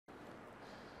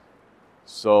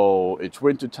So it's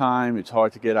winter time, it's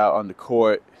hard to get out on the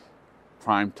court.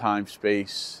 Prime time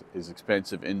space is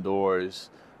expensive indoors,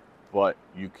 but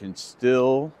you can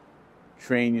still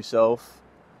train yourself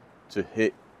to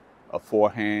hit a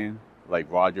forehand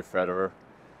like Roger Federer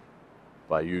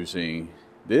by using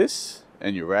this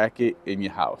and your racket in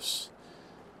your house.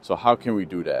 So how can we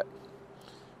do that?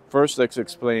 First, let's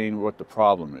explain what the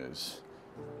problem is.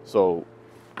 So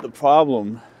the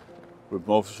problem with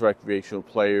most recreational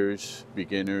players,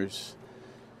 beginners,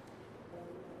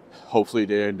 hopefully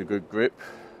they're in the good grip,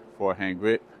 forehand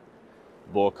grip.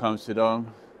 Ball comes to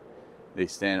them, they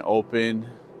stand open,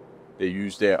 they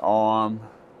use their arm,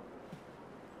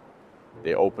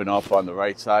 they open up on the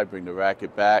right side, bring the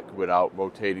racket back without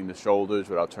rotating the shoulders,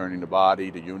 without turning the body,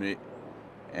 the unit,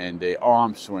 and they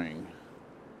arm swing.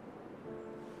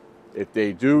 If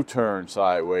they do turn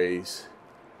sideways,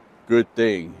 good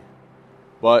thing.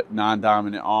 But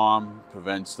non-dominant arm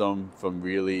prevents them from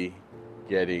really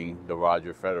getting the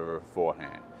Roger Federer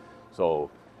forehand. So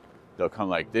they'll come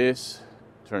like this,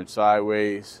 turn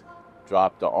sideways,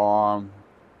 drop the arm,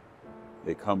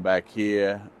 they come back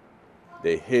here,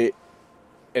 they hit,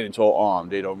 and it's all arm,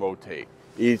 they don't rotate.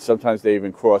 Sometimes they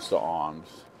even cross the arms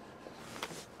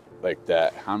like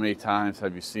that. How many times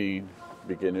have you seen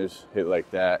beginners hit like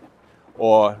that?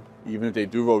 Or even if they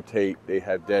do rotate, they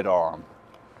have dead arm.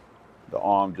 The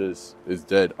arm just is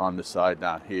dead on the side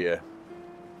down here.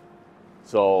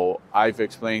 So I've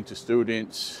explained to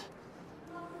students,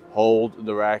 hold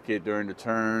the racket during the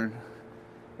turn.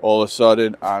 All of a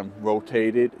sudden I'm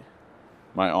rotated.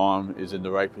 My arm is in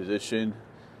the right position.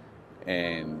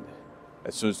 And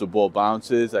as soon as the ball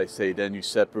bounces, I say, then you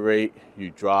separate, you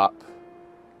drop.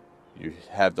 You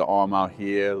have the arm out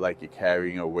here like you're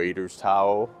carrying a waiter's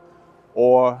towel.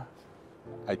 Or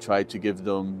I try to give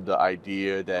them the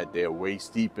idea that they're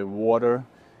waist deep in water,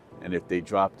 and if they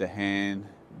drop the hand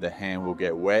will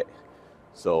get wet.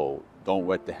 So don't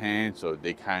wet the hand, so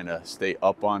they kind of stay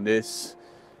up on this,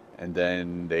 and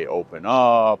then they open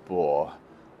up, or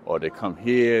they come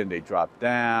here and they drop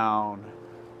down,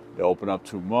 they open up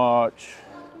too much,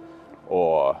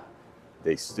 or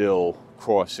they still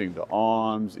crossing the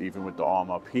arms, even with the arm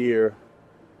up here.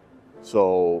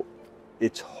 So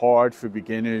it's hard for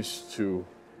beginners to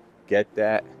get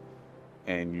that,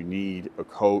 and you need a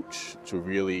coach to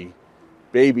really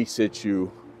babysit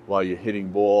you while you're hitting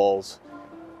balls.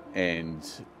 And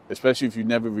especially if you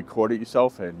never recorded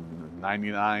yourself, and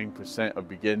 99% of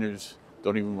beginners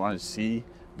don't even want to see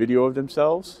video of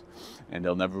themselves, and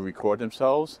they'll never record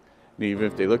themselves. And even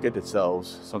if they look at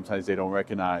themselves, sometimes they don't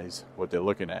recognize what they're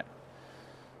looking at.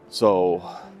 So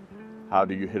how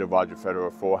do you hit a Roger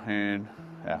Federer forehand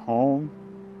at home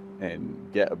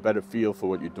and get a better feel for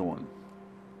what you're doing?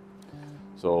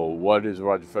 So what is a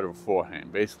Roger Federer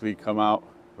forehand? Basically, come out,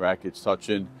 rackets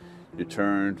touching, you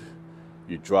turn,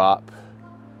 you drop,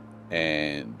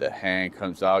 and the hand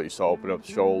comes out. You start opening up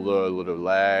the shoulder, a little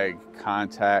lag,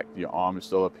 contact, your arm is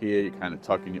still up here, you're kind of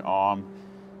tucking your arm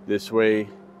this way,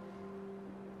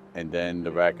 and then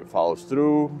the racket follows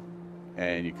through,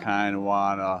 and you kind of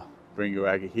want to bring your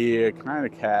racket here, kind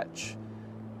of catch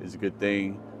is a good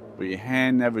thing, but your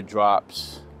hand never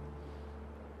drops.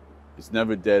 It's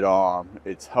never dead arm.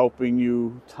 It's helping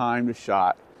you time the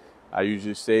shot. I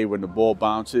usually say when the ball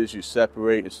bounces, you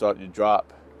separate and start to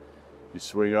drop. You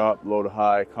swing up, low to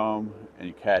high, come, and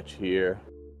you catch here.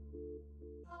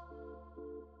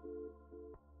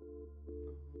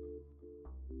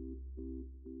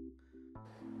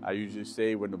 I usually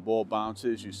say when the ball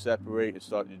bounces, you separate and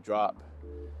start to drop.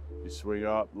 You swing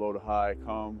up, low to high,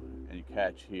 come, and you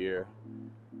catch here.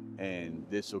 And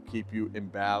this will keep you in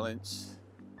balance.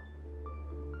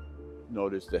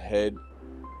 Notice the head,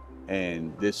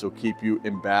 and this will keep you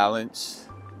in balance.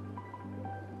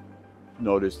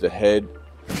 Notice the head,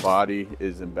 the body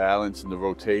is in balance in the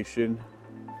rotation.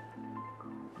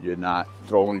 You're not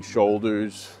throwing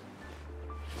shoulders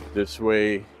this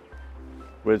way.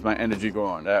 Where's my energy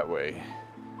going? That way.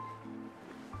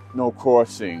 No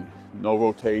crossing, no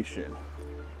rotation.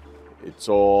 It's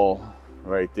all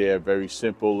right there, very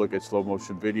simple. Look at slow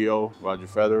motion video, Roger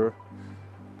Federer.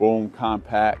 Boom,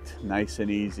 compact, nice and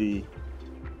easy.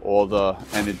 All the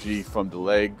energy from the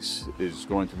legs is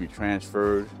going to be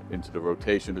transferred into the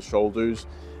rotation of the shoulders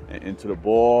and into the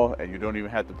ball, and you don't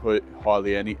even have to put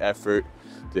hardly any effort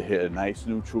to hit a nice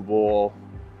neutral ball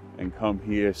and come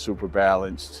here super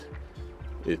balanced.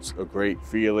 It's a great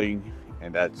feeling,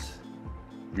 and that's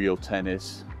real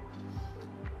tennis.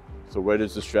 So where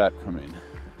does the strap come in?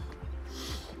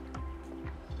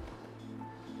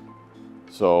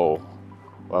 So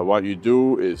what I want you to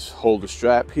do is hold the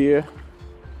strap here,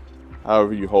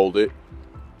 however you hold it.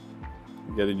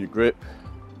 Get in your grip.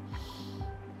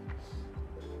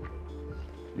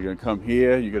 You're gonna come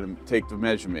here, you're gonna take the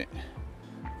measurement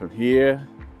from here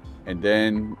and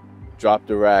then drop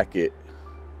the racket.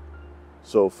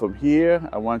 So from here,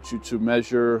 I want you to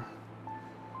measure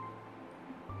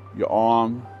your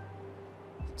arm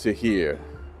to here.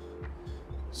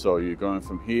 So you're going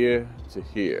from here to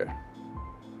here.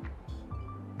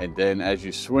 And then as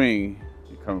you swing,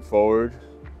 you come forward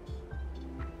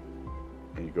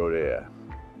and you go there.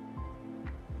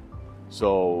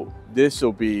 So this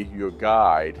will be your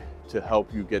guide to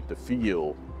help you get the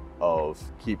feel of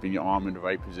keeping your arm in the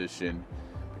right position,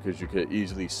 because you can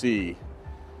easily see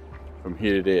from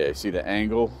here to there. See the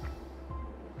angle?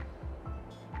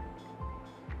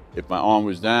 If my arm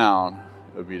was down,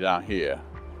 it would be down here.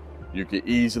 You can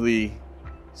easily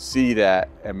see that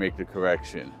and make the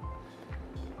correction.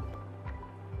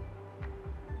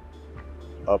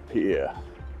 Up here,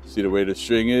 see the way the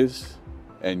string is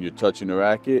and you're touching the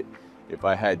racket? If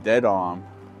I had dead arm,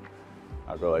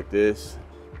 I'll go like this.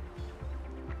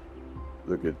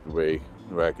 Look at the way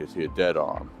the racket's here, dead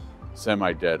arm,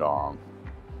 semi-dead arm.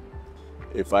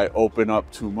 If I open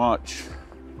up too much,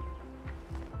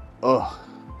 I'm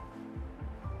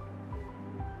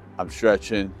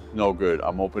stretching, no good.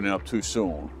 I'm opening up too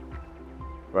soon.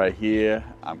 Right here,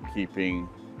 I'm keeping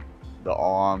the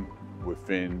arm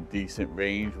within decent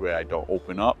range where I don't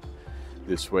open up.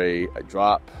 This way I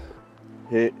drop,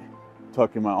 hit,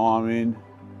 tucking my arm in,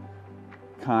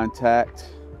 contact.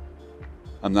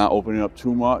 I'm not opening up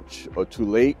too much or too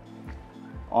late.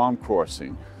 Arm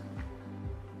crossing.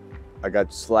 I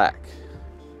got slack.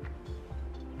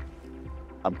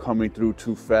 I'm coming through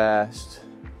too fast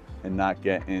and not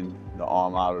getting the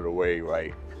arm out of the way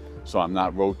right. So I'm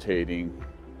not rotating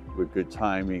with good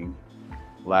timing,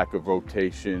 lack of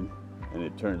rotation, and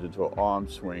it turns into an arm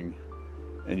swing.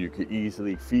 And you can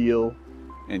easily feel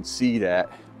and see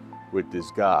that with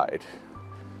this guide.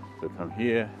 So come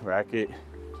here, racket,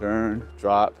 turn,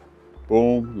 drop,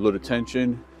 boom, little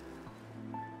tension,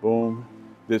 boom.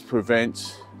 This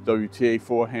prevents WTA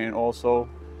forehand also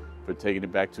for taking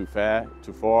it back too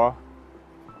far.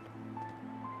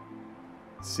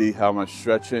 See how much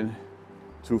stretching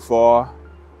too far?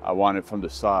 I want it from the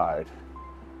side.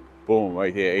 Boom,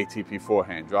 right here, ATP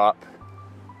forehand, drop,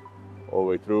 all the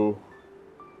way through.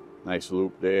 Nice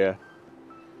loop there.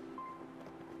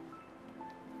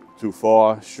 Too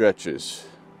far, stretches.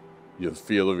 You'll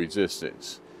feel the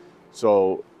resistance.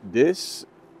 So this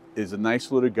is a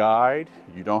nice little guide.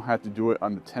 You don't have to do it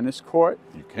on the tennis court.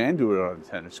 You can do it on the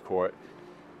tennis court,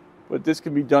 but this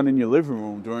can be done in your living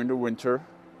room during the winter,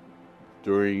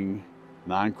 during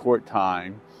non-court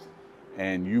time,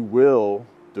 and you will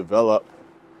develop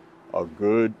a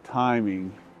good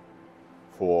timing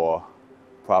for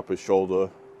proper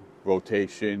shoulder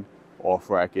rotation, off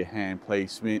racket hand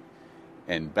placement,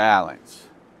 and balance.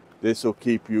 This will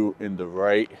keep you in the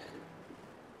right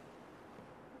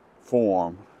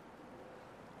form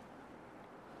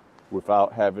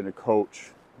without having a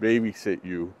coach babysit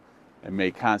you and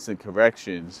make constant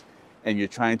corrections, and you're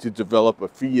trying to develop a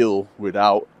feel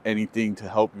without anything to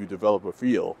help you develop a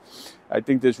feel. I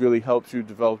think this really helps you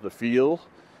develop the feel,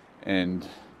 and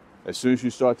as soon as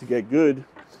you start to get good,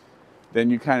 then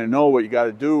you kind of know what you got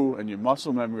to do, and your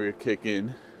muscle memory will kick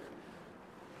in,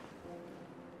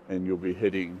 and you'll be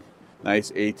hitting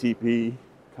nice ATP,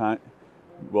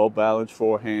 well-balanced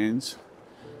forehands.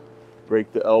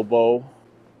 Break the elbow.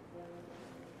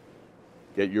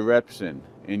 Get your reps in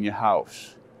your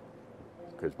house.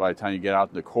 Because by the time you get out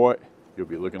in the court, you'll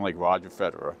be looking like Roger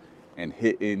Federer and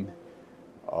hitting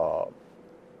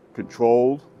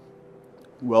controlled,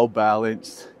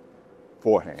 well-balanced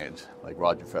forehands like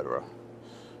Roger Federer.